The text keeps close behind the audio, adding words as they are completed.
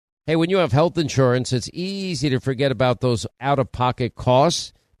Hey, when you have health insurance, it's easy to forget about those out-of-pocket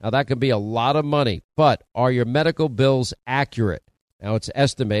costs. Now, that can be a lot of money, but are your medical bills accurate? Now, it's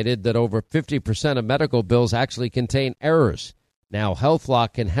estimated that over 50% of medical bills actually contain errors. Now,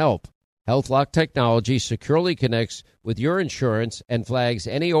 HealthLock can help. HealthLock technology securely connects with your insurance and flags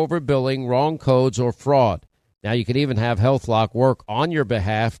any overbilling, wrong codes, or fraud. Now, you can even have HealthLock work on your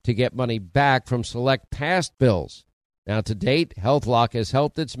behalf to get money back from select past bills. Now, to date, HealthLock has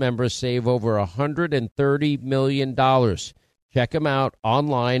helped its members save over $130 million. Check them out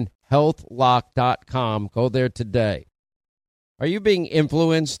online, healthlock.com. Go there today. Are you being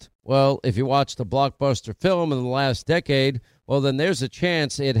influenced? Well, if you watched a blockbuster film in the last decade, well, then there's a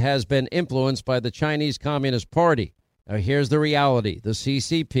chance it has been influenced by the Chinese Communist Party. Now, here's the reality. The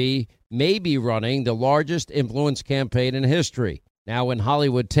CCP may be running the largest influence campaign in history. Now, in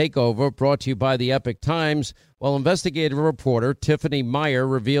Hollywood Takeover, brought to you by the Epoch Times, well, investigative reporter Tiffany Meyer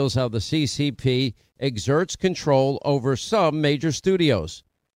reveals how the CCP exerts control over some major studios.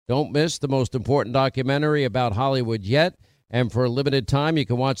 Don't miss the most important documentary about Hollywood yet. And for a limited time, you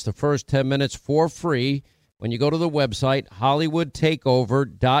can watch the first 10 minutes for free when you go to the website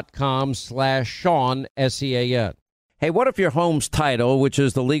hollywoodtakeover.com/Sean, S-E-A-N. Hey, what if your home's title, which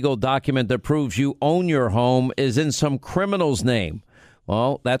is the legal document that proves you own your home, is in some criminal's name?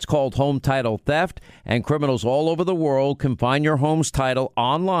 Well, that's called home title theft, and criminals all over the world can find your home's title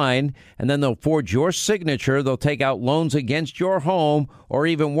online, and then they'll forge your signature. They'll take out loans against your home, or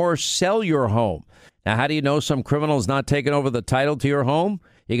even worse, sell your home. Now, how do you know some criminal is not taking over the title to your home?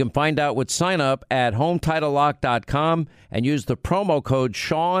 You can find out with sign up at HometitleLock.com and use the promo code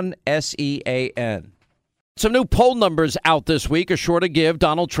Sean, S-E-A-N. Some new poll numbers out this week are sure to give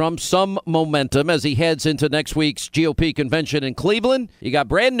Donald Trump some momentum as he heads into next week's GOP convention in Cleveland. You got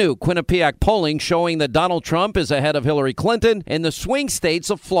brand new Quinnipiac polling showing that Donald Trump is ahead of Hillary Clinton in the swing states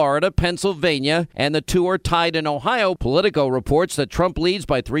of Florida, Pennsylvania, and the two are tied in Ohio. Politico reports that Trump leads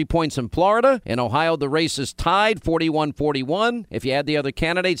by 3 points in Florida. In Ohio, the race is tied 41-41. If you add the other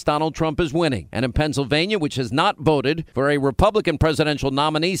candidates, Donald Trump is winning. And in Pennsylvania, which has not voted for a Republican presidential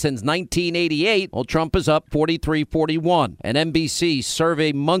nominee since 1988, well, Trump is up 43-41. An NBC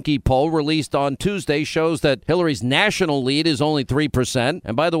Survey Monkey poll released on Tuesday shows that Hillary's national lead is only 3%.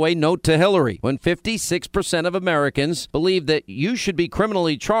 And by the way, note to Hillary, when 56% of Americans believe that you should be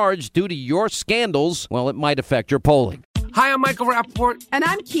criminally charged due to your scandals, well, it might affect your polling. Hi, I'm Michael Rappaport. And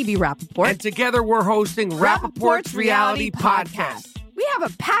I'm Kibi Rappaport. And together we're hosting Rappaport's Reality Podcast. We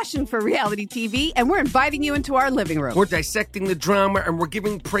have a passion for reality TV, and we're inviting you into our living room. We're dissecting the drama, and we're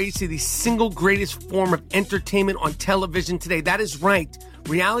giving praise to the single greatest form of entertainment on television today. That is right.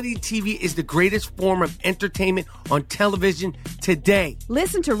 Reality TV is the greatest form of entertainment on television today.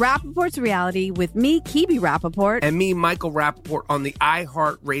 Listen to Rappaport's Reality with me, Kibi Rappaport. And me, Michael Rappaport, on the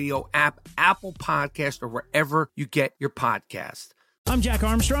iHeartRadio app, Apple Podcast, or wherever you get your podcast. I'm Jack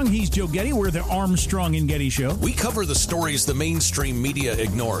Armstrong. He's Joe Getty. We're the Armstrong and Getty Show. We cover the stories the mainstream media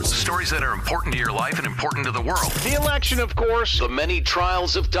ignores. Stories that are important to your life and important to the world. The election, of course. The many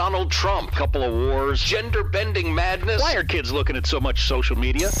trials of Donald Trump. Couple of wars. Gender-bending madness. Why are kids looking at so much social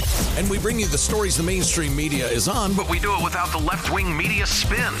media? And we bring you the stories the mainstream media is on, but we do it without the left-wing media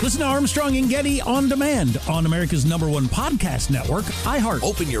spin. Listen to Armstrong and Getty on demand on America's #1 podcast network, iHeart.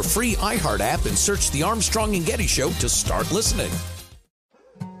 Open your free iHeart app and search the Armstrong and Getty Show to start listening.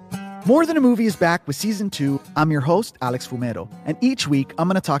 More Than a Movie is back with Season 2. I'm your host, Alex Fumero, and each week I'm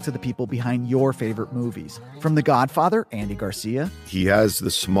going to talk to the people behind your favorite movies. From The Godfather, Andy Garcia. He has the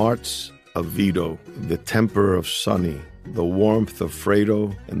smarts of Vito, the temper of Sonny, the warmth of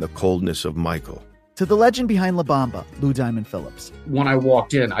Fredo, and the coldness of Michael. To the legend behind La Bamba, Lou Diamond Phillips. When I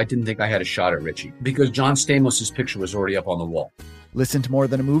walked in, I didn't think I had a shot at Richie because John Stamos' picture was already up on the wall. Listen to More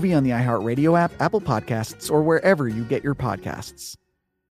Than a Movie on the iHeartRadio app, Apple Podcasts, or wherever you get your podcasts.